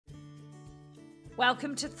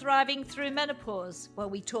Welcome to Thriving Through Menopause, where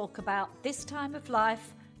we talk about this time of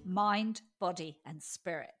life, mind, body, and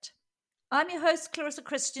spirit. I'm your host, Clarissa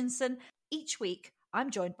Christensen. Each week,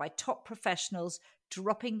 I'm joined by top professionals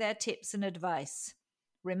dropping their tips and advice.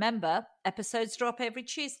 Remember, episodes drop every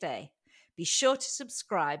Tuesday. Be sure to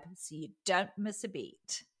subscribe so you don't miss a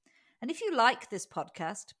beat. And if you like this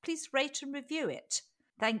podcast, please rate and review it.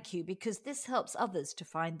 Thank you, because this helps others to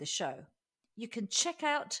find the show. You can check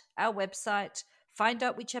out our website, find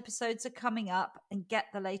out which episodes are coming up, and get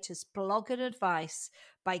the latest blog and advice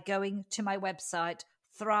by going to my website,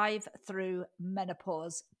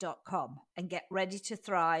 thrivethroughmenopause.com, and get ready to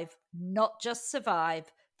thrive, not just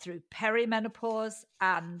survive, through perimenopause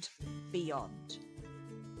and beyond.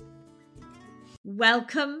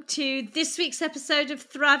 Welcome to this week's episode of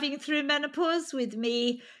Thriving Through Menopause with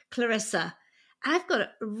me, Clarissa. I've got a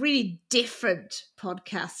really different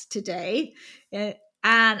podcast today, and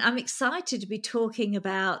I'm excited to be talking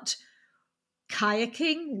about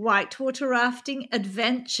kayaking, whitewater rafting,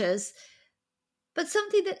 adventures. But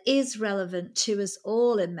something that is relevant to us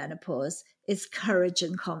all in menopause is courage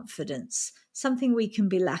and confidence, something we can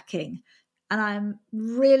be lacking. And I'm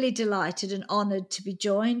really delighted and honoured to be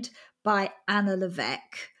joined by Anna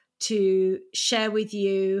Levesque to share with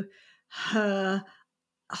you her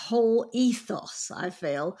whole ethos, I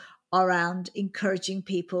feel, around encouraging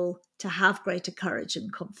people to have greater courage and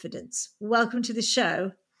confidence. Welcome to the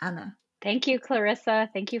show, Anna. Thank you, Clarissa.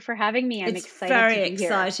 Thank you for having me. I'm excited to be here. It's very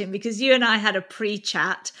exciting because you and I had a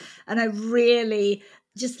pre-chat and I really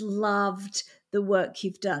just loved the work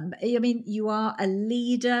you've done. I mean, you are a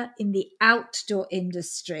leader in the outdoor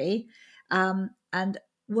industry and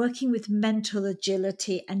working with mental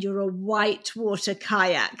agility, and you're a whitewater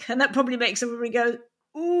kayak. And that probably makes everybody go,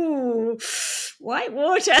 ooh, white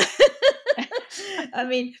water. I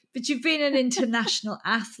mean, but you've been an international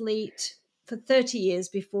athlete for 30 years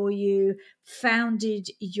before you founded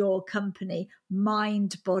your company,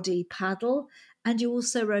 Mind Body Paddle. And you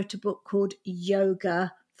also wrote a book called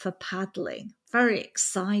Yoga for Paddling. Very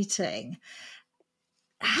exciting.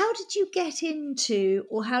 How did you get into,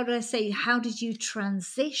 or how did you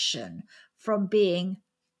transition from being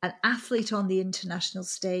an athlete on the international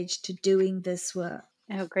stage to doing this work?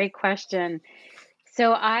 Oh, great question.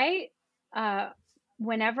 So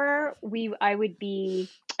whenever I would be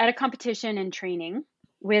at a competition and training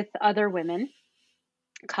with other women,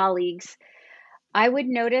 colleagues, I would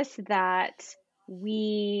notice that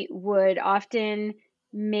we would often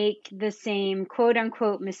make the same quote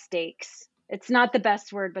unquote mistakes. It's not the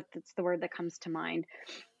best word, but it's the word that comes to mind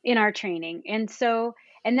in our training. And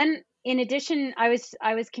then in addition, I was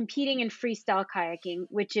competing in freestyle kayaking,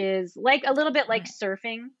 which is like a little bit like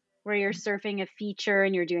surfing, where you're surfing a feature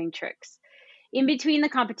and you're doing tricks. In between the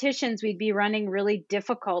competitions, we'd be running really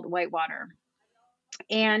difficult whitewater.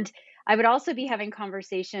 And I would also be having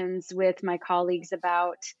conversations with my colleagues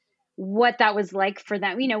about what that was like for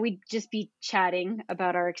them. You know, we'd just be chatting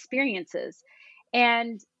about our experiences.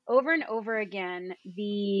 And over again,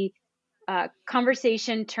 the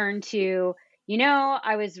conversation turned to,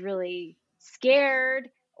 I was really scared,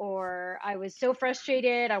 or I was so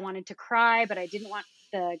frustrated. I wanted to cry, but I didn't want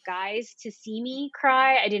the guys to see me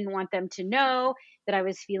cry. I didn't want them to know that I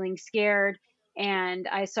was feeling scared. And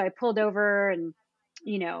so I pulled over and,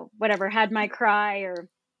 whatever, had my cry or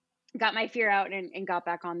got my fear out and got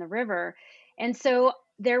back on the river. And so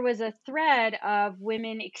there was a thread of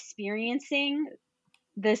women experiencing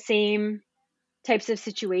the same types of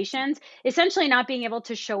situations, essentially not being able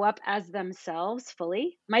to show up as themselves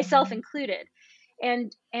fully, myself included.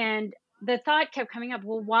 And the thought kept coming up,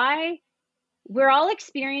 well, why? We're all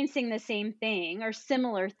experiencing the same thing or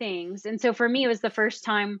similar things. And so for me, it was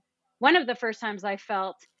one of the first times I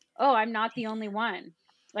felt, oh, I'm not the only one.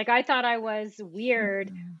 Like I thought I was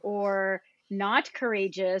weird or not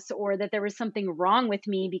courageous, or that there was something wrong with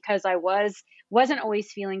me because I wasn't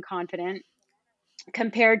always feeling confident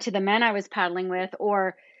compared to the men I was paddling with,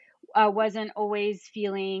 or wasn't always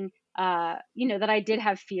feeling, that I did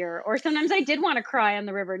have fear, or sometimes I did want to cry on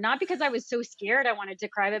the river, not because I was so scared I wanted to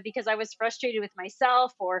cry, but because I was frustrated with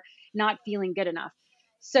myself or not feeling good enough.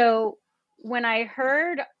 So when I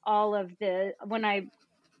heard all of when I,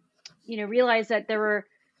 realized that there were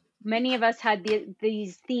many of us had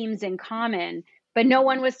these themes in common, but no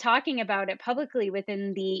one was talking about it publicly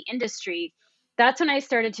within the industry, that's when I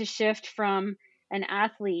started to shift from an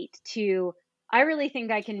athlete to, I really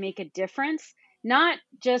think I can make a difference, not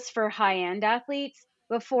just for high-end athletes,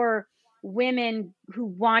 but for women who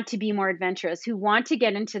want to be more adventurous, who want to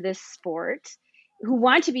get into this sport, who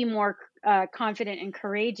want to be more confident and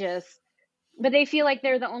courageous, but they feel like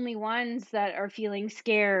they're the only ones that are feeling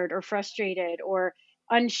scared or frustrated or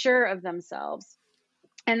unsure of themselves.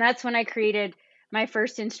 And that's when I created my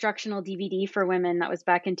first instructional DVD for women. That was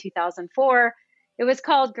back in 2004. It was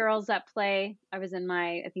called Girls That Play. I was in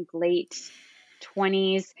my, I think, late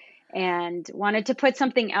 20s and wanted to put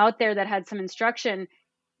something out there that had some instruction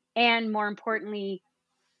and, more importantly,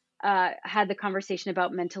 had the conversation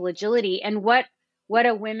about mental agility and what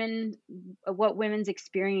women's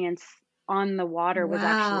experience on the water was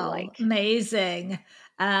actually Wow, like. amazing.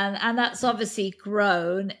 And that's obviously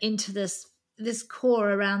grown into this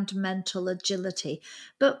core around mental agility.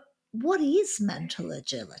 But what is mental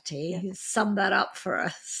agility? Yes. Sum that up for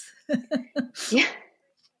us. Yeah,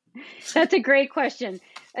 that's a great question.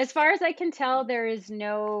 As far as I can tell, there is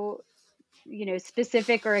no,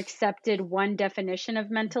 specific or accepted one definition of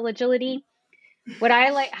mental agility.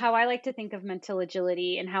 How I like to think of mental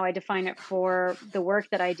agility and how I define it for the work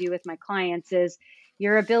that I do with my clients is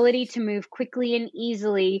your ability to move quickly and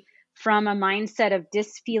easily from a mindset of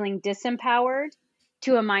feeling disempowered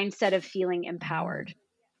to a mindset of feeling empowered.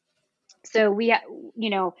 So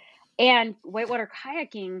and whitewater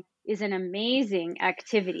kayaking is an amazing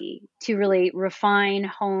activity to really refine,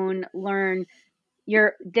 hone, learn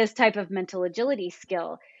this type of mental agility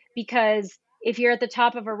skill, because if you're at the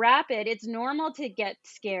top of a rapid, it's normal to get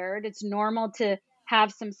scared. It's normal to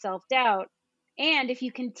have some self-doubt. And if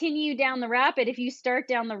you continue down the rapid, if you start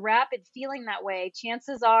down the rapid feeling that way,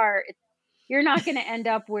 chances are you're not going to end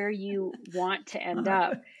up where you want to end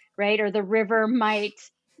up, right? Or the river might,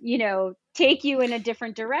 take you in a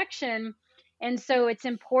different direction. And so it's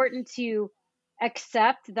important to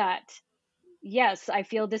accept that, yes, I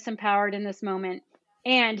feel disempowered in this moment.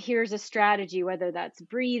 And here's a strategy, whether that's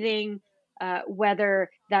breathing, whether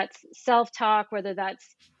that's self-talk, whether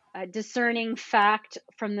that's discerning fact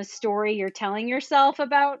from the story you're telling yourself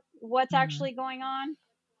about what's actually going on.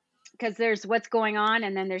 Because there's what's going on,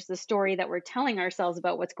 and then there's the story that we're telling ourselves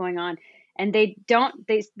about what's going on, and they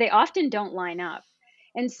often don't line up.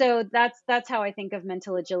 And so that's how I think of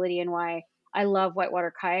mental agility and why I love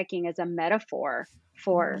whitewater kayaking as a metaphor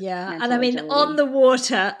for Yeah, and I mental mean, on agility. the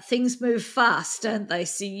water, things move fast, don't they?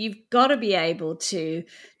 So you've got to be able to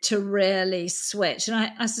really switch.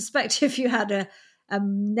 And I suspect if you had a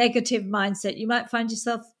negative mindset, you might find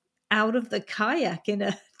yourself out of the kayak in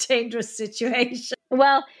a dangerous situation.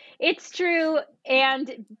 Well, it's true.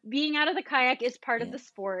 And being out of the kayak is part of Yeah. the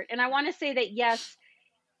sport. And I want to say that, yes,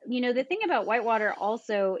 the thing about whitewater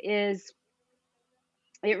also is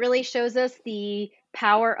it really shows us the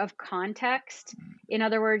power of context. In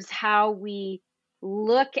other words, how we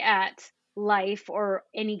look at life or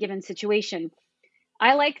any given situation.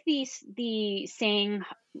 I like the saying,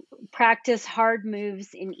 practice hard moves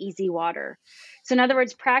in easy water. So in other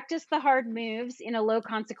words, practice the hard moves in a low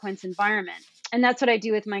consequence environment. And that's what I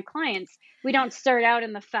do with my clients. We don't start out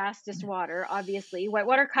in the fastest water, obviously.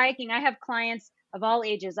 Whitewater kayaking, I have clients of all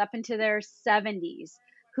ages up into their 70s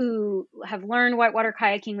who have learned whitewater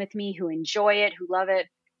kayaking with me, who enjoy it, who love it.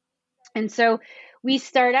 And so we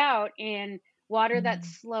start out in water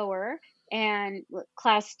that's slower, and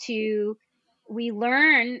class 2, we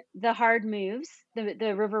learn the hard moves,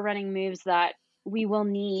 the river running moves that we will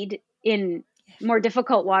need in more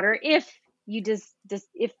difficult water if you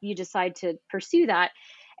if you decide to pursue that.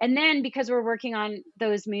 And then, because we're working on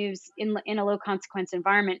those moves in a low consequence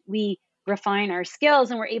environment, we refine our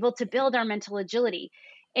skills and we're able to build our mental agility.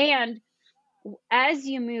 And as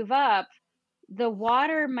you move up, the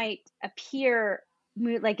water might appear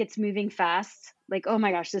like it's moving fast, like, oh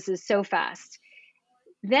my gosh, this is so fast.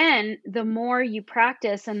 Then the more you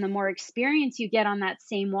practice and the more experience you get on that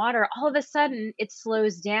same water, all of a sudden it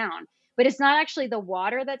slows down. But it's not actually the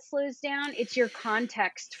water that slows down, it's your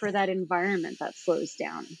context for that environment that slows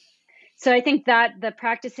down. So I think that the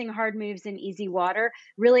practicing hard moves in easy water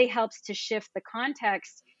really helps to shift the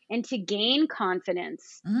context and to gain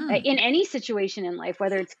confidence in any situation in life,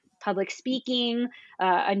 whether it's public speaking,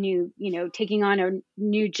 a new, taking on a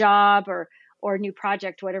new job or new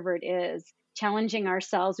project, whatever it is, challenging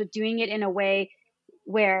ourselves, but doing it in a way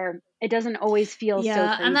where it doesn't always feel so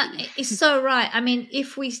Yeah, and that crazy. is so right. I mean,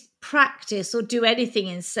 if we practice or do anything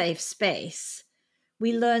in safe space,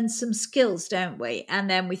 we learn some skills, don't we? And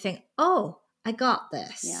then we think, oh, I got Yeah,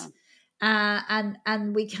 this.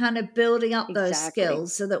 And we kind of building up those exactly.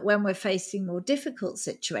 skills so that when we're facing more difficult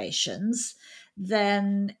situations,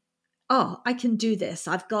 then, oh, I can do this.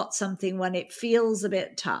 I've got something when it feels a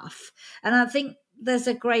bit tough. And I think there's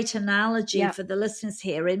a great analogy Yeah. for the listeners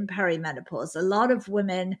here in perimenopause. A lot of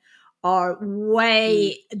women are Mm.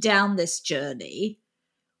 way down this journey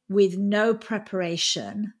with no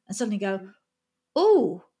preparation and suddenly go,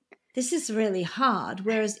 oh, this is really hard.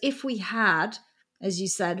 Whereas if we had, as you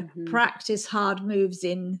said, Hmm. practice hard moves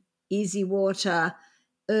in easy water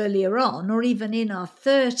earlier on, or even in our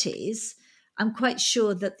 30s, I'm quite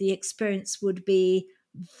sure that the experience would be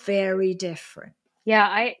very different. Yeah,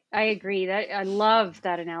 I agree. That I love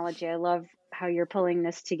that analogy. I love how you're pulling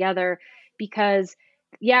this together because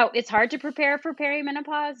yeah, it's hard to prepare for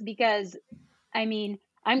perimenopause because I mean,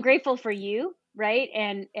 I'm grateful for you, right?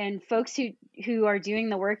 And folks who are doing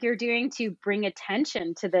the work you're doing to bring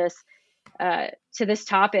attention to this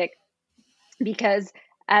topic because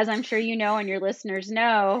as I'm sure you know and your listeners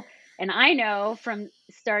know, and I know from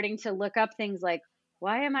starting to look up things like,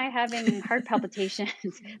 why am I having heart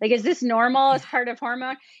palpitations? Like, is this normal Yeah. as part of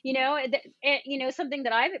hormone? Something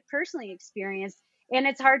that I've personally experienced, and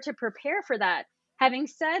it's hard to prepare for that. Having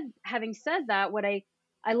said that,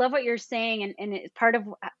 I love what you're saying, and it's part of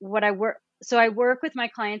what I work. So I work with my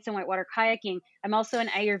clients in whitewater kayaking. I'm also an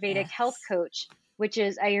Ayurvedic health Yes, coach, which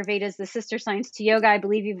is Ayurveda is the sister science to yoga. I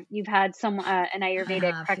believe you've had an I Ayurvedic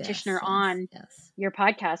have. Yes, practitioner yes, on yes. your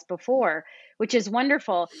podcast before, which is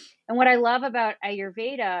wonderful. And what I love about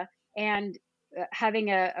Ayurveda and having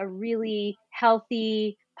a really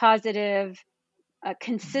healthy, positive,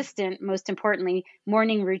 consistent, most importantly,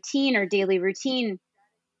 morning routine or daily routine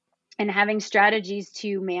and having strategies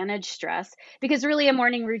to manage stress, because really a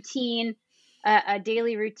morning routine, a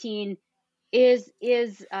daily routine is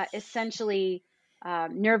essentially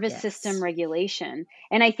nervous system Yes, regulation.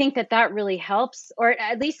 And I think that really helps, or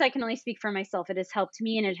at least I can only speak for myself. It has helped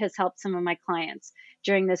me and it has helped some of my clients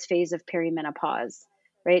during this phase of perimenopause,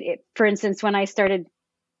 right? For instance, when I started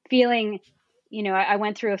feeling, I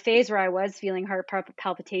went through a phase where I was feeling heart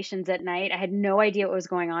palpitations at night. I had no idea what was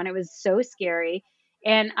going on. It was so scary.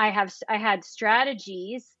 And I had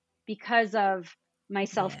strategies because of my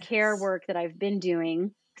self-care yes. work that I've been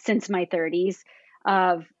doing since my 30s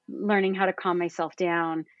of learning how to calm myself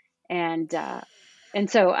down. And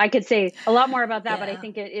so I could say a lot more about that, but I Yeah,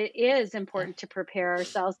 think it is yeah. important to prepare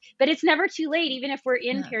ourselves. But it's never too late. Even if we're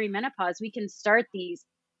in No. perimenopause, we can start these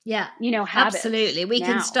Yeah, habits absolutely. We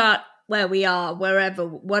can now. start where we are, wherever,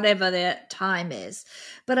 whatever the time is.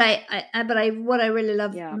 But what I really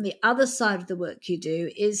love Yeah. from the other side of the work you do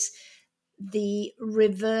is the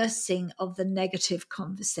reversing of the negative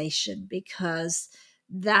conversation, because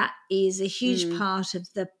that is a huge Mm, part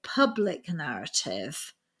of the public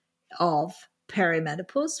narrative of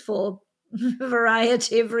perimenopause for a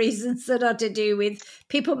variety of reasons that are to do with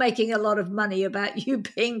people making a lot of money about you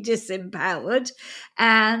being disempowered.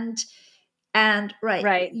 And right,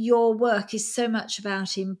 right. your work is so much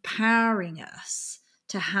about empowering us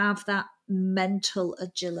to have that mental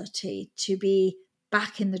agility, to be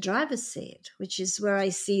back in the driver's seat, which is where I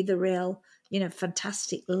see the real,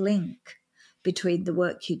 fantastic link between the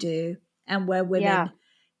work you do and where Yeah.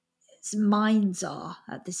 women's minds are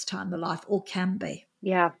at this time of life, or can be.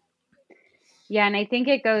 Yeah. Yeah. And I think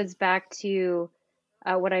it goes back to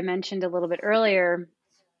what I mentioned a little bit earlier,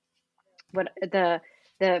 what the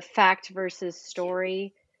fact versus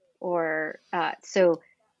story, or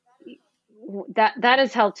that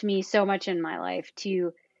has helped me so much in my life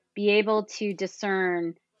to be able to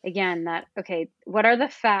discern again that, okay, what are the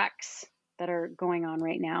facts that are going on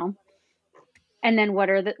right now? And then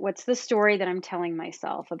what's the story that I'm telling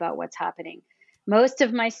myself about what's happening? Most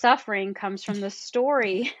of my suffering comes from the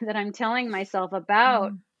story that I'm telling myself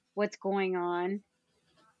about Mm. what's going on,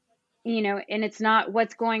 and it's not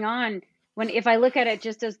what's going on when, if I look at it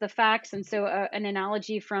just as the facts. And so an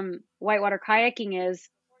analogy from whitewater kayaking is,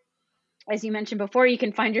 as you mentioned before, you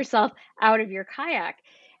can find yourself out of your kayak.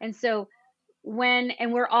 And so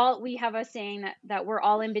we have a saying that we're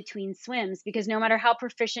all in between swims, because no matter how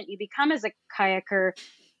proficient you become as a kayaker,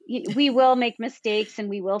 we will make mistakes and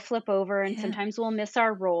we will flip over and Yeah. sometimes we'll miss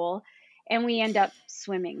our roll and we end up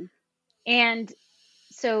swimming. And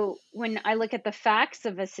so when I look at the facts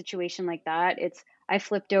of a situation like that, it's, I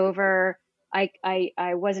flipped over, I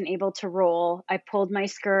wasn't able to roll, I pulled my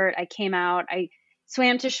skirt, I came out, I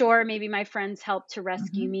swam to shore, maybe my friends helped to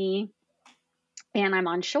rescue Mm-hmm. me, and I'm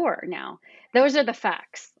on shore now. Those are the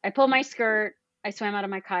facts. I pulled my skirt, I swam out of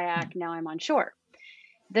my kayak, now I'm on shore.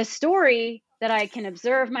 The story that I can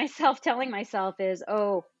observe myself telling myself is,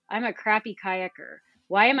 oh, I'm a crappy kayaker.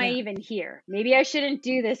 Why am I Yeah. even here? Maybe I shouldn't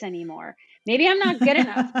do this anymore. Maybe I'm not good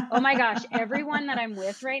enough. Oh my gosh, everyone that I'm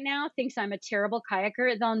with right now thinks I'm a terrible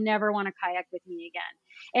kayaker. They'll never want to kayak with me again.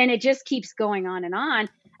 And it just keeps going on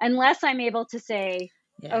unless I'm able to say,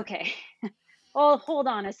 Yeah. okay, oh, hold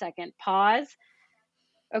on a second, pause.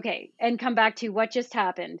 Okay, and come back to what just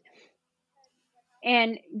happened.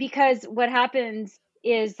 And because what happens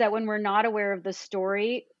is that when we're not aware of the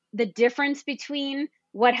story, the difference between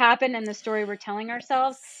what happened and the story we're telling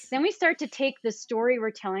ourselves, Yes. then we start to take the story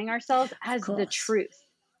we're telling ourselves Of as the course. truth.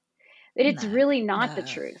 It's No, really not the no.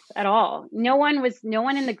 truth at all. No one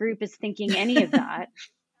in the group is thinking any of that.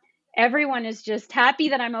 Everyone is just happy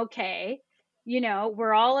that I'm okay.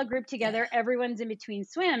 We're all a group Yeah. together. Everyone's in between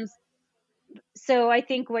swims. So I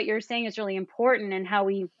think what you're saying is really important, and how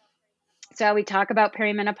we talk about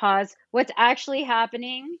perimenopause, what's actually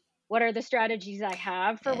happening, what are the strategies I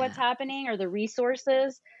have for what's Yeah. happening, or the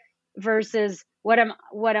resources, versus what am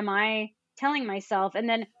I telling myself? And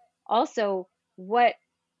then also, what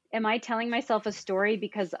am I telling myself a story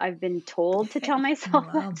because I've been told to tell myself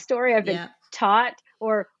that Well, story? I've been yeah. taught,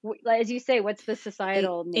 or as you say, what's the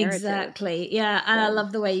societal narrative? Exactly. Yeah. And I So,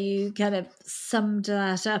 love the way you kind of summed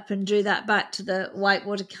that up and drew that back to the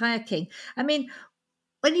whitewater kayaking. I mean,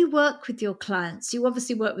 when you work with your clients, you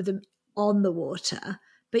obviously work with them on the water,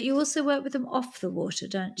 but you also work with them off the water,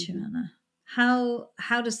 don't you, mhm. Anna?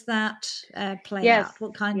 How does that play Yes, out?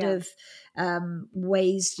 What kind yeah. of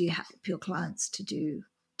ways do you help your clients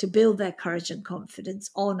to build their courage and confidence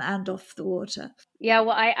on and off the water? Yeah,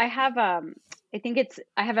 well, I have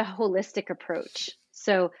I have a holistic approach.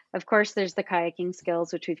 So of course there's the kayaking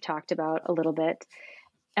skills, which we've talked about a little bit.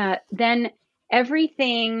 Then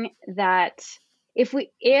everything that,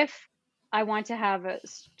 if I want to have a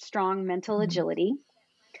strong mental Mm. agility,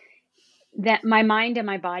 that my mind and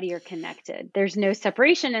my body are connected. There's no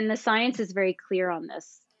separation, and the science is very clear on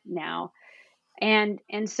this now. And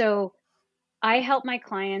so I help my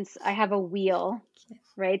clients. I have a wheel,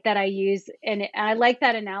 right, that I use, and I like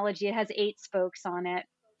that analogy. It has 8 spokes on it,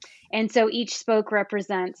 and so each spoke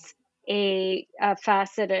represents a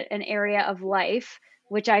facet, an area of life,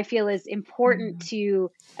 which I feel is important Mm.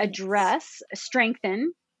 to Yes. address,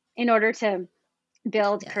 strengthen, in order to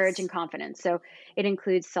build courage and Yes. confidence. So it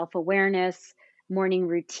includes self awareness, morning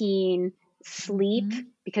routine, sleep, Hmm.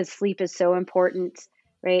 because sleep is so important,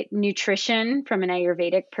 right? Nutrition from an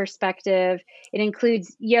Ayurvedic perspective. It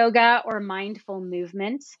includes yoga or mindful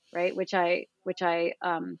movement, right? Which I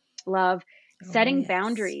love. Oh, Setting yes.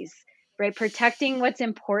 boundaries, right? Protecting what's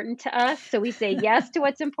important to us. So we say yes to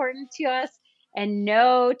what's important to us and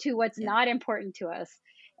no to what's Yeah. not important to us,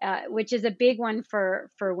 which is a big one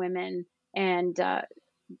for women. And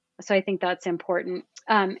so I think that's important.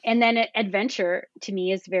 And then adventure to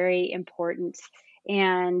me is very important.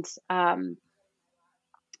 And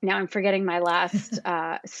now I'm forgetting my last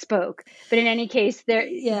spoke. But in any case, there are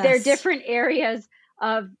Yes. different areas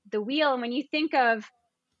of the wheel. And when you think of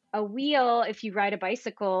a wheel, if you ride a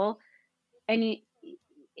bicycle, and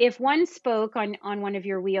if one spoke on one of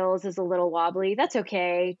your wheels is a little wobbly, that's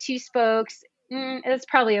okay. 2 spokes, that's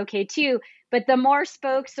probably okay too. But the more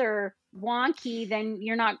spokes are wonky,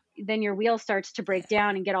 then your wheel starts to break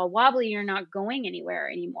down and get all wobbly. You're not going anywhere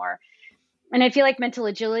anymore. And I feel like mental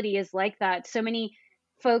agility is like that. So many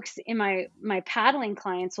folks in my paddling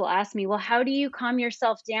clients will ask me, well, how do you calm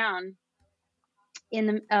yourself down in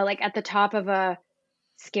the like at the top of a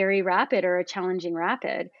scary rapid or a challenging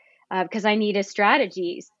rapid? Because I need a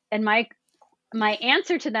strategy. And my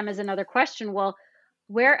answer to them is another question. Well,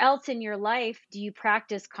 where else in your life do you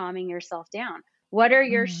practice calming yourself down? What are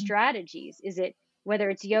your Mm. strategies? Is it, whether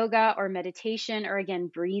it's yoga or meditation, or again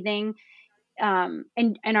breathing? And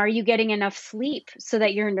are you getting enough sleep so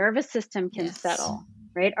that your nervous system can Yes. settle?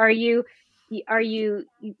 Right? Are you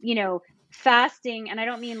fasting? And I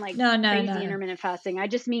don't mean like No, no, crazy no. intermittent fasting. I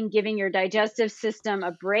just mean giving your digestive system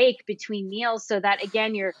a break between meals, so that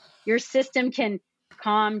again your system can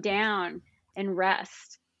calm down and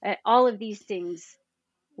rest. All of these things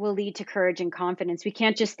will lead to courage and confidence. We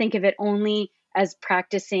can't just think of it only as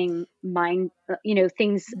practicing mind,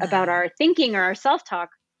 things about No. our thinking or our self-talk,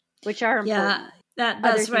 which are Yeah, important. Other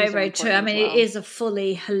that's very, things are very true. I important as mean, it well. is a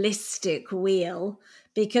fully holistic wheel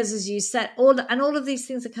because, as you said, all of these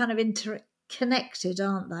things are kind of interconnected,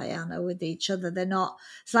 aren't they, Anna, with each other? They're not.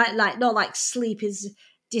 It's like not like sleep is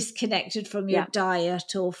disconnected from your Yeah,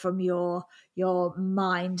 diet or from your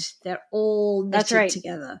mind. They're all that's knitted right.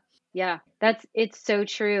 together. Yeah, it's so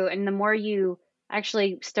true. And the more you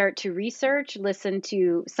actually start to research, listen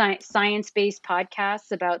to science-based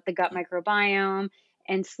podcasts about the gut microbiome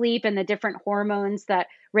and sleep and the different hormones that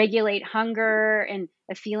regulate hunger and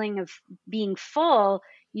a feeling of being full,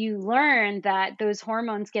 you learn that those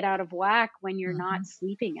hormones get out of whack when you're not Hmm.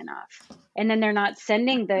 sleeping enough. And then they're not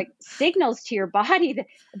sending the signals to your body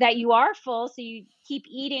that you are full, so you keep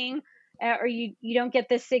eating, or you don't get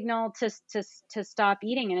this signal to stop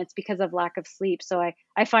eating, and it's because of lack of sleep. So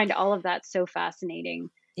I find all of that so fascinating.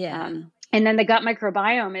 Yeah. And then the gut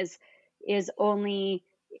microbiome is only,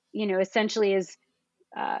 essentially is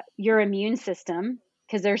your immune system.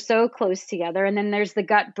 because they're so close together. And then there's the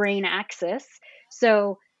gut brain axis.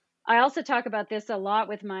 So I also talk about this a lot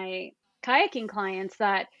with my kayaking clients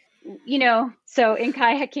that, so in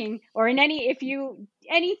kayaking or in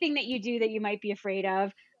anything that you do that you might be afraid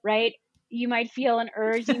of, right? You might feel an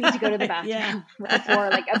urge, you need to go to the Yeah. bathroom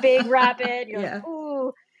before like a big rapid. You're Yeah. like,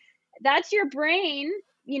 ooh, that's your brain,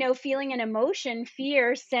 feeling an emotion,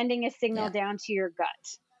 fear, sending a signal Yeah. down to your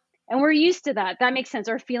gut. And we're used to that. That makes sense.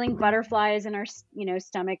 Or feeling butterflies in our,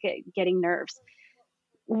 stomach, getting nerves.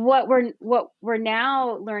 What we're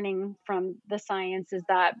now learning from the science is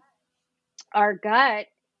that our gut,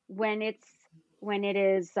 when it's when it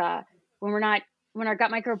is when we're not when our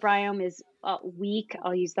gut microbiome is weak,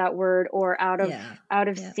 I'll use that word, or Yeah. out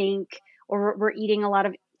of Yeah. sync, or we're eating a lot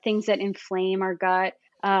of things that inflame our gut,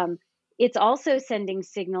 it's also sending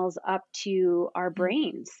signals up to our Yeah.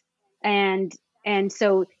 brains, and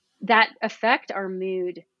so that affect our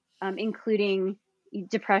mood, including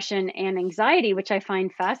depression and anxiety, which I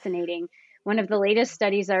find fascinating. One of the latest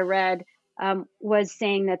studies I read was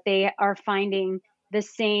saying that they are finding the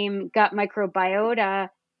same gut microbiota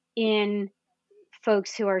in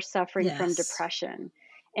folks who are suffering from Yes. depression.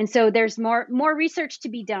 And so there's more research to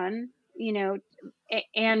be done,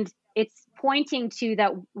 and it's pointing to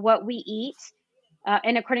that what we eat,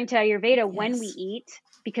 and according to Ayurveda, when we Yes. eat,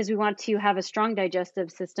 because we want to have a strong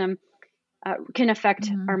digestive system, can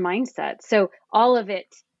affect our mindset. So all of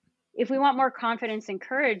it, if we want more confidence and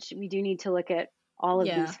courage, we do need to look at all of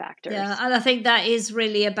Yeah. these factors. Yeah. And I think that is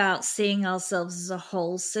really about seeing ourselves as a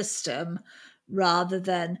whole system rather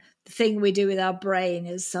than the thing we do with our brain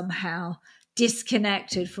is somehow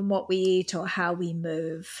disconnected from what we eat or how we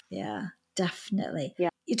move. Yeah, definitely. Yeah,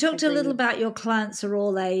 You talked a little agreed. about your clients are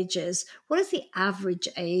all ages. What is the average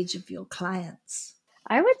age of your clients?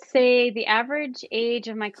 I would say the average age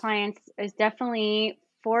of my clients is definitely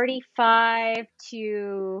 45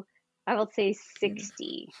 to, I would say,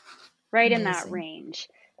 60, right in that Amazing. range.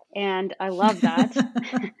 And I love that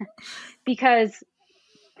because,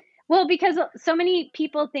 because so many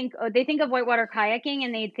people they think of whitewater kayaking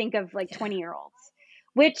and they think of like Yeah. 20-year-olds,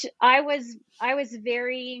 which I was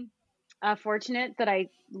very fortunate that I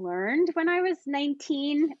learned when I was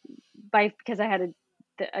 19 because I had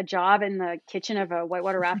a job in the kitchen of a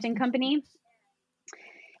whitewater rafting company,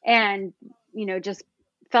 and just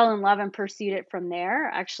fell in love and pursued it from there.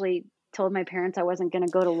 Actually told my parents I wasn't going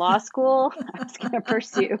to go to law school. I was going to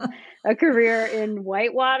pursue a career in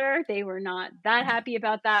whitewater. They were not that happy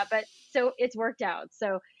about that, but so it's worked out.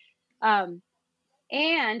 So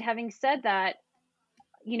and having said that,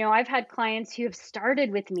 I've had clients who have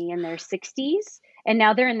started with me in their 60s and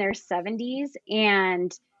now they're in their 70s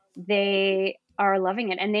and they are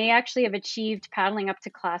loving it. And they actually have achieved paddling up to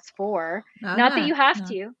class 4. No, Not that no, you have no.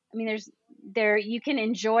 to. I mean, you can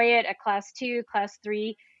enjoy it at class 2, class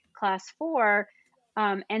 3, class 4.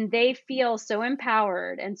 And they feel so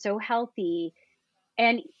empowered and so healthy.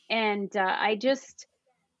 And I just,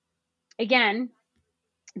 again,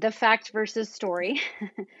 the fact versus story.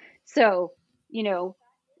 So, you know,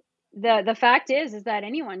 the fact is that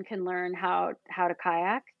anyone can learn how to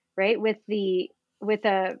kayak, right, with an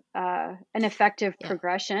effective Yeah.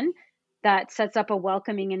 progression that sets up a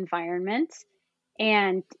welcoming environment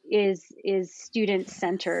and is student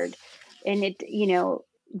centered. And it,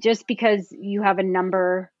 just because you have a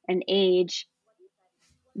number, an age,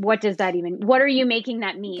 what are you making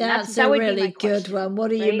that mean? That's That a would be really my good question, one.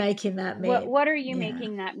 What are you right? making that mean? What are you Yeah.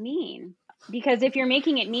 making that mean? Because if you're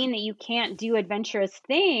making it mean that you can't do adventurous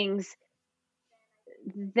things,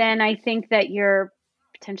 then I think that you're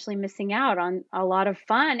potentially missing out on a lot of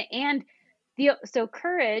fun. And so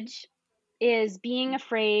courage is being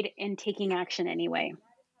afraid and taking action anyway.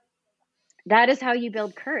 That is how you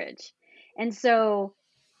build courage. And so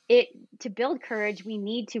it to build courage, we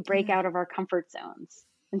need to break Yeah. out of our comfort zones.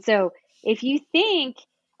 And so if you think,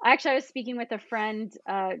 actually, I was speaking with a friend,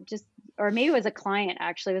 or maybe it was a client,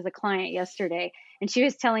 actually, it was a client yesterday. And she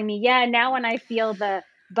was telling me, yeah, now when I feel the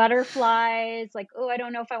butterflies, like, oh, I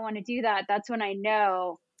don't know if I want to do that. That's when I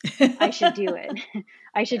know I should do it.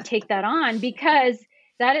 I should Yeah. take that on, because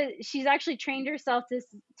she's actually trained herself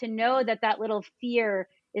to know that little fear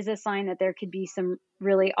is a sign that there could be some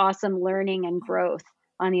really awesome learning and growth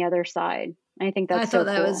on the other side. I think I that's so thought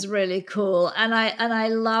that cool. was really cool. And I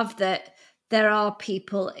love that there are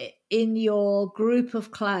people in your group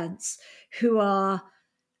of clients who are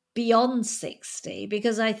beyond 60,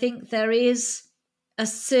 because I think there is a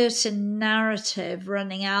certain narrative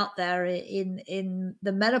running out there in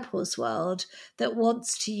the menopause world that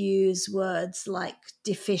wants to use words like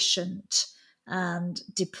deficient and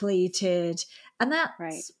depleted, and Right.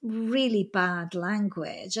 that's really bad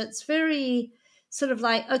language. It's very sort of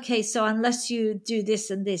like, okay, so unless you do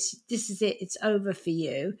this and this is it, it's over for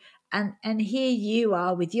you. And here you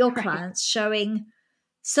are with your Right. clients showing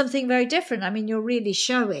something very different. I mean, you're really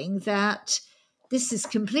showing that this is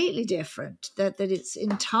completely different, that it's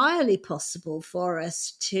entirely possible for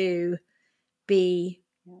us to be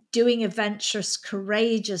doing adventurous,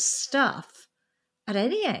 courageous stuff at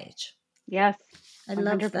any age. Yes. I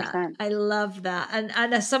love that. 100%. I love that.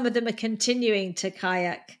 And some of them are continuing to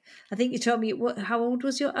kayak. I think you told me, how old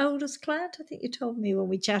was your oldest client? I think you told me when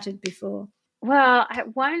we chatted before. Well, I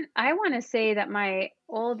want to say that my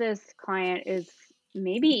oldest client is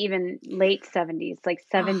maybe even late 70s, like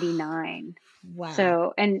Oh, 79. wow.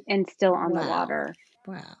 So, and still on the Wow. water.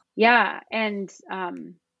 Wow. Yeah, and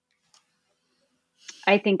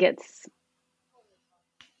I think it's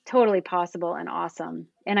totally possible and awesome.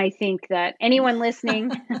 And I think that anyone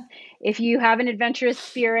listening, if you have an adventurous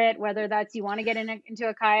spirit, whether that's you want to get into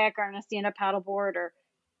a kayak or on a stand-up paddleboard or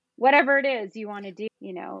whatever it is you want to do,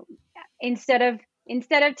 instead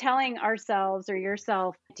of telling ourselves or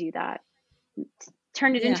yourself do that,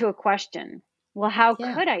 turn it Yeah. into a question. Well, how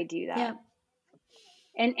Yeah. could I do that? Yeah.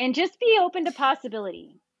 And just be open to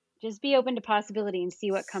possibility. Just be open to possibility and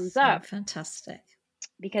see what comes So up, fantastic.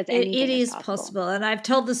 because It anything is is possible. possible. And I've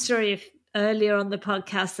told the story earlier on the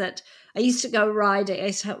podcast that I used to go riding. I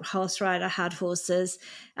used to horse ride. I had horses.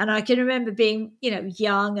 And I can remember being,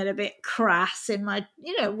 young and a bit crass in my,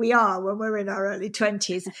 we are when we're in our early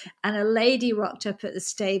 20s. And a lady rocked up at the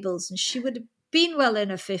stables and she would have been well in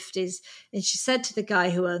her 50s. And she said to the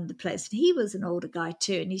guy who owned the place, and he was an older guy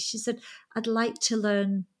too. And she said, I'd like to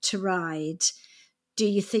learn to ride. Do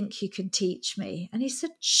you think you can teach me? And he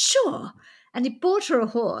said, sure. And he bought her a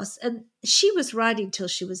horse, and she was riding till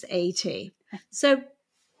she was 80. So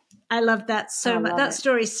I love that I so much. love That it.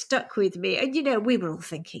 story stuck with me. And, we were all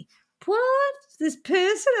thinking, what? This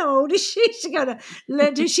person, how old is she? She's going to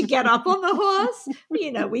learn, does she get up on the horse?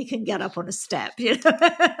 We can get up on a step,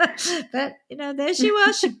 But, there she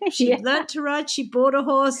was. She Yeah. learned to ride. She bought a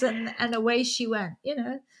horse and away she went,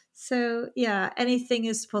 So, yeah, anything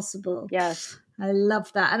is possible. Yes. I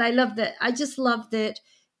love that. And I love that. I just love that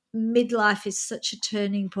midlife is such a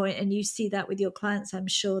turning point, and you see that with your clients. I'm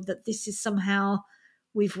sure that this is somehow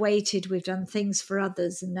we've waited, we've done things for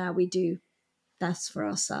others, and now we do that's for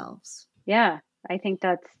ourselves. Yeah, I think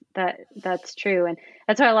that's true, and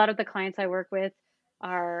that's why a lot of the clients I work with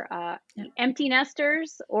are Yeah, empty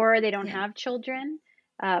nesters, or they don't yeah, have children,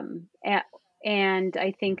 um, a- and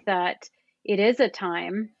I think that it is a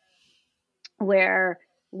time where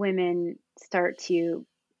women start to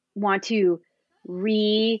want to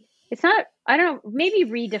it's not, I don't know, maybe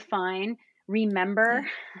redefine, remember,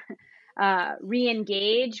 yeah.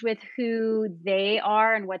 re-engage with who they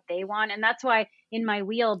are and what they want. And that's why in my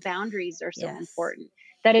wheel, boundaries are so Yes. important,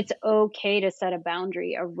 that it's okay to set a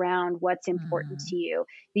boundary around what's important Mm. to you.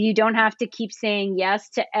 You don't have to keep saying yes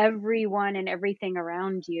to everyone and everything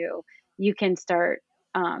around you. You can start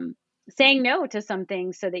saying no to some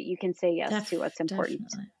things so that you can say yes to what's important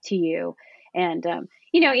Definitely. to you. And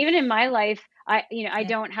even in my life, I Yeah.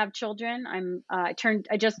 don't have children. I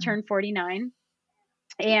just Mm. turned 49,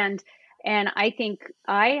 and I think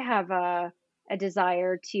I have a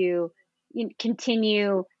desire to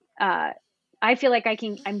continue. I feel like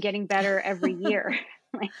I'm getting better every year.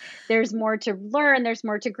 Like, there's more to learn, there's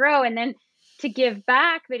more to grow, and then to give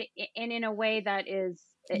back, but and in a way that is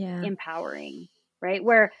Yeah. empowering, right?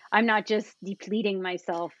 Where I'm not just depleting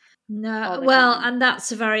myself all No, the well, time. and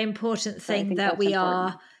that's a very important So I thing, think that that's we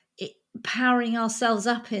important. are powering ourselves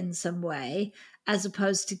up in some way, as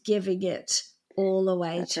opposed to giving it all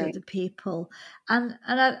away That's to right. the people. And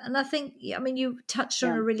I think, I mean, you touched on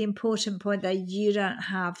Yeah. a really important point there. You don't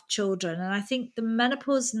have children, and I think the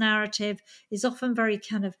menopause narrative is often very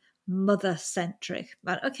kind of mother centric.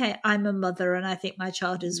 But okay, I'm a mother, and I think my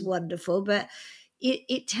child is Mhm. wonderful, but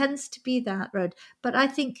it tends to be that road. But I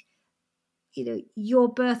think, you're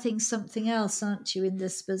birthing something else, aren't you, in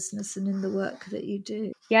this business and in the work that you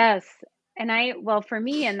do? Yes. And well, for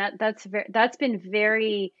me, and that's been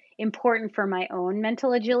very important for my own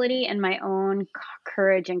mental agility and my own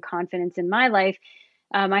courage and confidence in my life.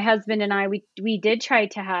 My husband and I, we did try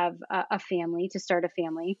to have a family, to start a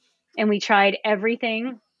family, and we tried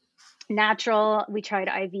everything natural. We tried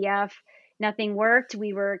IVF, nothing worked.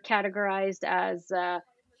 We were categorized as uh,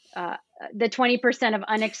 the 20% of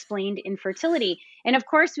unexplained infertility. And of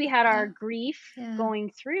course, we had our Yeah, grief yeah,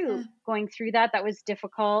 going yeah. through that. That was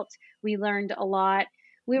difficult. We learned a lot.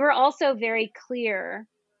 We were also very clear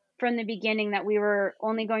from the beginning that we were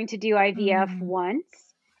only going to do IVF Mm,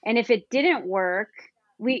 once. And if it didn't work,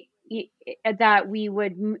 that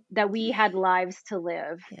we had lives to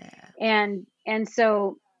live. Yeah. And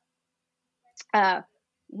so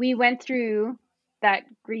we went through that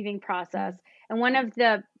grieving process. And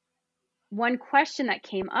one question that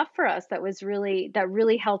came up for us that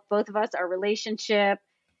really helped both of us, our relationship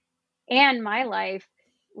and my life,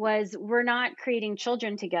 was we're not creating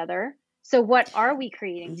children together. So what are we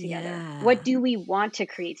creating together? What Yeah. do we want to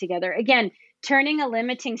create together? Again, turning a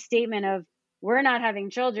limiting statement of we're not having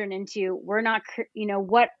children into we're not,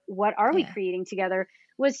 what are we Yeah. creating together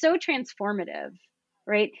was so transformative,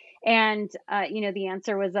 right? And the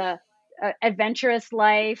answer was a adventurous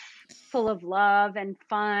life full of love and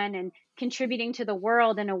fun and contributing to the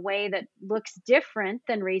world in a way that looks different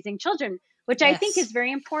than raising children, which I think is Yes.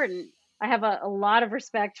 very important. I have a lot of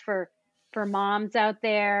respect for moms out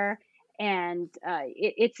there, and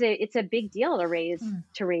it's a big deal to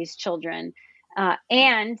raise children,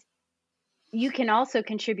 and you can also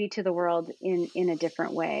contribute to the world in a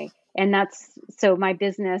different way. And that's so my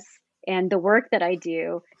business and the work that I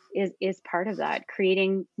do is part of that,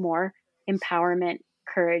 creating more empowerment,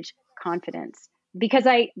 courage, confidence, because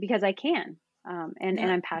I can, and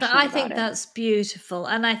I'm passionate I about think it. that's beautiful.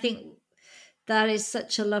 And I think that is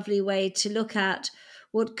such a lovely way to look at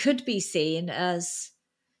what could be seen as,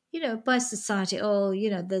 by society,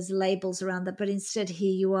 there's labels around that. But instead,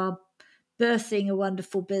 here you are birthing a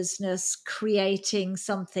wonderful business, creating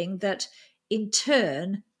something that in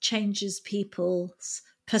turn changes people's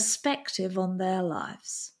perspective on their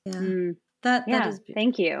lives. Yeah. Mm. That Yeah, is beautiful.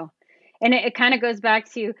 thank you. And it kind of goes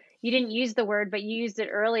back to, you didn't use the word, but you used it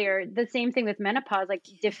earlier. The same thing with menopause, like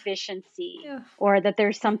deficiency, Yeah. or that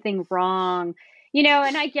there's something wrong,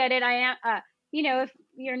 and I get it. I am, if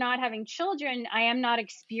you're not having children, I am not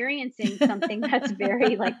experiencing something that's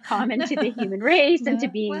very like common to the human race and to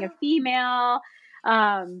No. being a Well, female,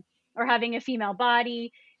 or having a female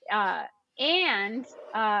body. Uh, and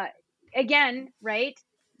again, right?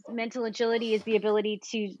 Mental agility is the ability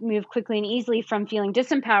to move quickly and easily from feeling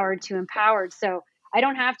disempowered to empowered. So I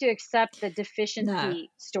don't have to accept the no. deficiency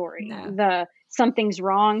story, No. the something's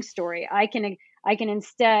wrong story. I can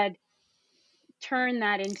instead turn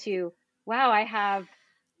that into, wow, I have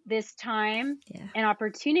this time Yeah. and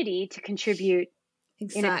opportunity to contribute in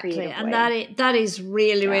a Exactly. creative And way. that is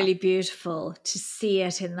really, Yeah. really beautiful to see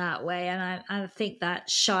it in that way. And I think that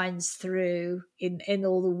shines through in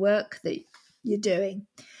all the work that you're doing.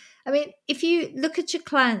 I mean, if you look at your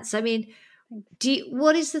clients, I mean,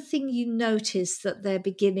 what is the thing you notice that they're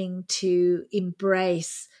beginning to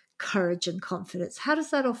embrace courage and confidence? How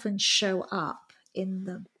does that often show up in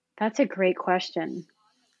them? That's a great question.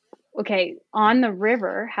 Okay, on the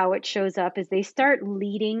river, how it shows up is they start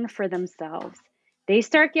leading for themselves. They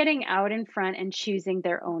start getting out in front and choosing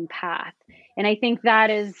their own path. And I think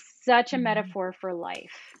that is such a metaphor for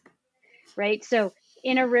life, right? So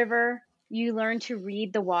in a river, you learn to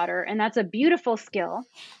read the water, and that's a beautiful skill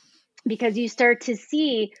because you start to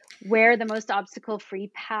see where the most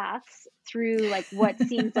obstacle-free paths through like what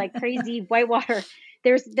seems like crazy whitewater,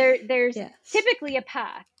 there's Yes. typically a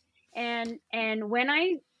path. And when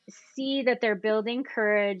I see that they're building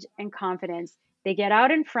courage and confidence, they get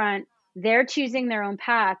out in front, they're choosing their own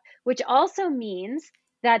path, which also means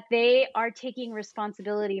that they are taking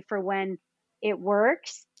responsibility for when it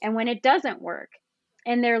works and when it doesn't work.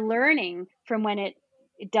 And they're learning from when it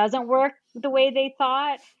doesn't work the way they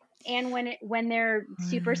thought, and when they're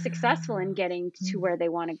super successful in getting to where they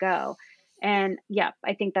want to go. And yeah,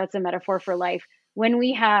 I think that's a metaphor for life. When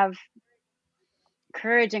we have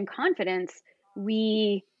courage and confidence,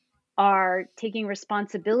 we are taking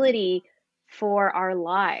responsibility for our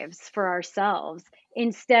lives, for ourselves,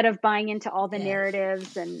 instead of buying into all the Yes.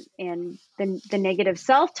 narratives and the negative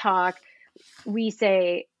self-talk. We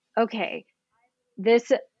say, okay,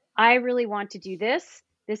 this, I really want to do this.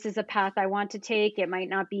 This is a path I want to take. It might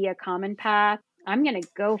not be a common path. I'm going to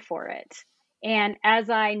go for it. And as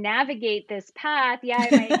I navigate this path, yeah,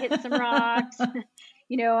 I might hit some rocks.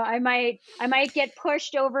 I might get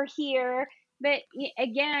pushed over here. But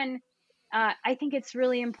again, I think it's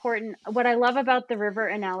really important. What I love about the river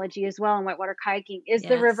analogy as well, and whitewater kayaking, is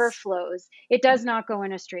the river Yes. flows. It does not go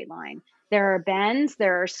in a straight line. There are bends,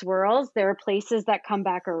 there are swirls, there are places that come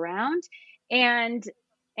back around. And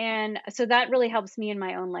so that really helps me in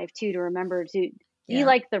my own life too, to remember to be Yeah.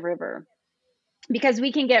 like the river, because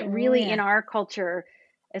we can get Oh, really, in yeah. our culture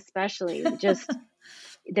especially, just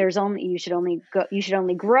you should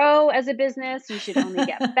only grow as a business, you should only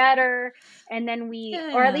get better. And then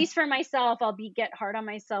or at Yeah. least for myself, get hard on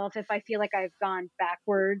myself if I feel like I've gone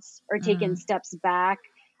backwards or taken steps back,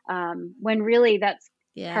 when really that's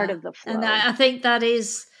part Yeah. of the And flow. I think that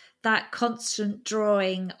is that constant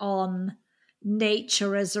drawing on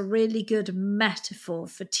nature as a really good metaphor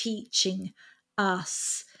for teaching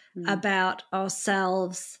us about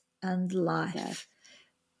ourselves and life. Yes.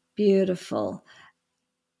 Beautiful.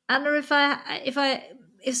 Anna,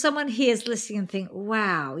 if someone here is listening and think,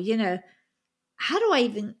 wow, how do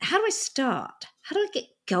I start? How do I get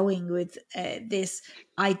going with this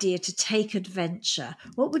idea to take adventure?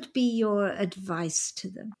 What would be your advice to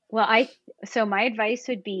them? Well, so my advice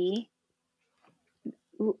would be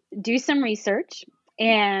do some research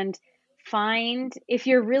and find, if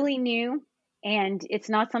you're really new and it's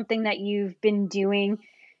not something that you've been doing,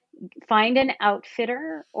 find an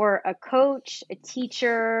outfitter or a coach, a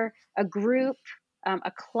teacher, a group,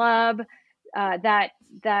 a club that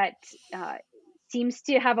seems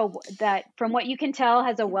to have that, from what you can tell,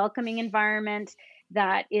 has a welcoming environment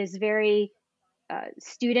that is very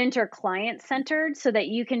student or client centered, so that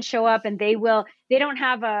you can show up and they don't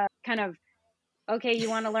have a kind of, okay, you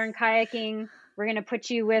want to learn kayaking, we're going to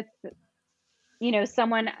put you with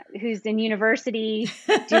someone who's in university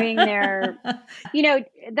doing their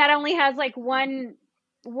that only has like one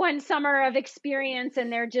summer of experience,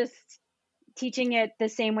 and they're just teaching it the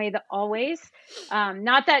same way that always.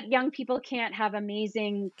 Not that young people can't have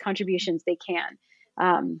amazing contributions, they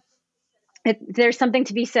can. There's something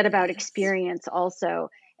to be said about experience also,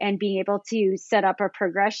 and being able to set up a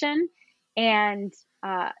progression. And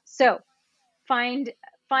so find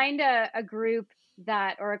a group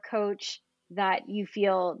that, or a coach that you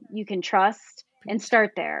feel you can trust, and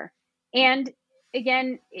start there. And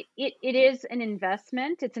again, it is an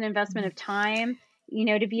investment. It's an investment of time,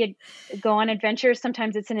 to go on adventures.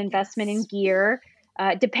 Sometimes it's an investment in gear,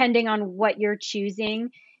 depending on what you're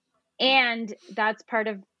choosing. And that's part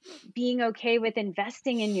of being okay with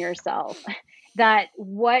investing in yourself, that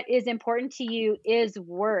what is important to you is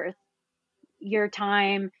worth your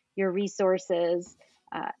time, your resources,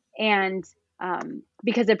 and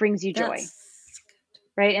because it brings you joy.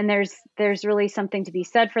 Right. And there's really something to be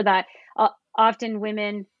said for that. Often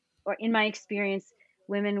women, or in my experience,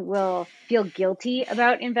 women will feel guilty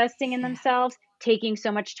about investing in themselves, taking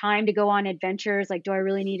so much time to go on adventures. Like, do I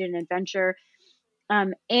really need an adventure?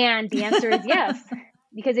 And the answer is yes.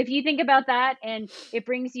 Because if you think about that and it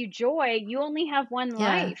brings you joy, you only have one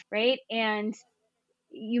life, right? And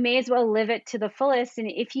you may as well live it to the fullest.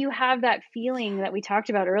 And if you have that feeling that we talked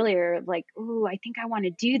about earlier, like, ooh, I think I want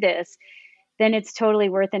to do this, then it's totally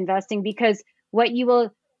worth investing. Because what you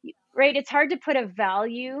will, right, it's hard to put a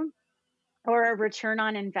value or a return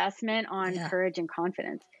on investment on courage and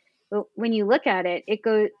confidence. But when you look at it, it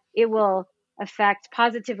will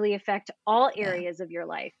positively affect all areas of your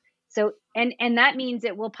life. So, and that means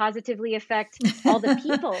it will positively affect all the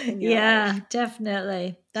people in your life. Yeah,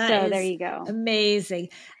 definitely. So there you go. Amazing.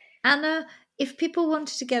 Anna, if people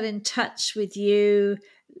wanted to get in touch with you,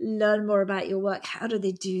 learn more about your work, how do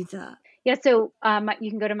they do that? Yeah, so you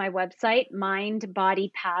can go to my website,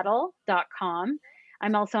 mindbodypaddle.com.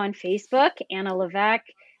 I'm also on Facebook, Anna Levesque,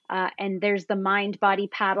 and there's the Mind Body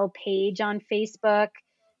Paddle page on Facebook.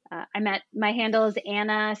 My handle is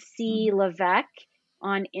Anna C. Levesque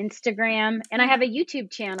on Instagram, and I have a YouTube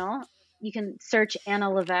channel. You can search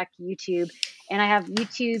Anna Levesque YouTube, and I have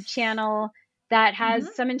YouTube channel that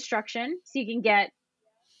has some instruction, so you can get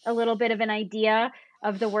a little bit of an idea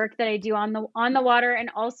of the work that I do on the water. And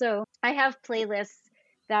also I have playlists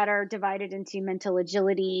that are divided into mental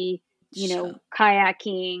agility,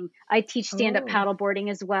 kayaking. I teach stand-up paddleboarding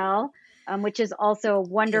as well, which is also a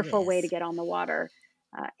wonderful way to get on the water.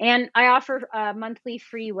 And I offer a monthly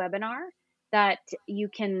free webinar that you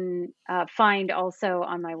can find also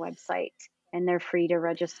on my website, and they're free to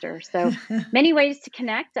register. So many ways to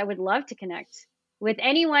connect. I would love to connect with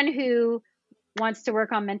anyone who wants to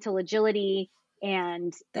work on mental agility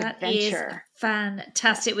and adventure. Is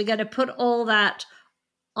fantastic. We're going to put all that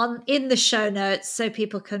in the show notes so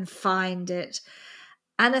people can find it.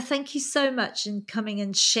 Anna, thank you so much in coming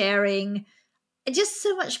and sharing just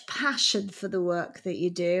so much passion for the work that you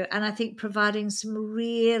do. And I think providing some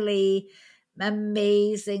really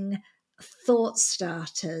amazing thought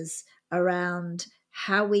starters around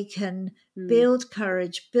how we can build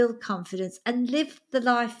courage, build confidence, and live the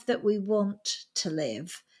life that we want to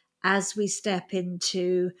live as we step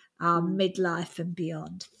into our midlife and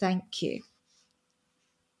beyond. Thank you.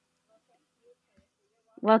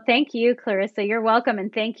 Well, thank you, Clarissa. You're welcome.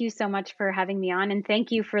 And thank you so much for having me on. And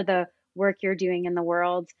thank you for the work you're doing in the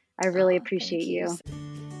world. I really appreciate you.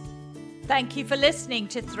 Thank you for listening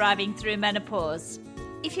to Thriving Through Menopause.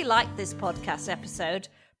 If you like this podcast episode,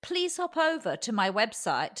 please hop over to my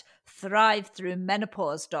website,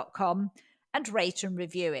 thrivethroughmenopause.com, and rate and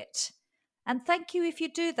review it. And thank you if you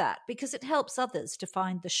do that, because it helps others to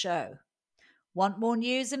find the show. Want more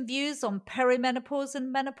news and views on perimenopause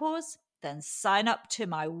and menopause? Then sign up to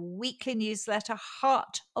my weekly newsletter,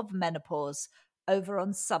 Heart of Menopause, over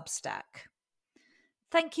on Substack.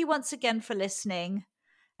 Thank you once again for listening,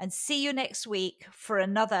 and see you next week for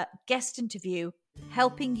another guest interview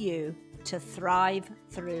helping you to thrive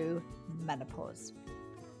through menopause.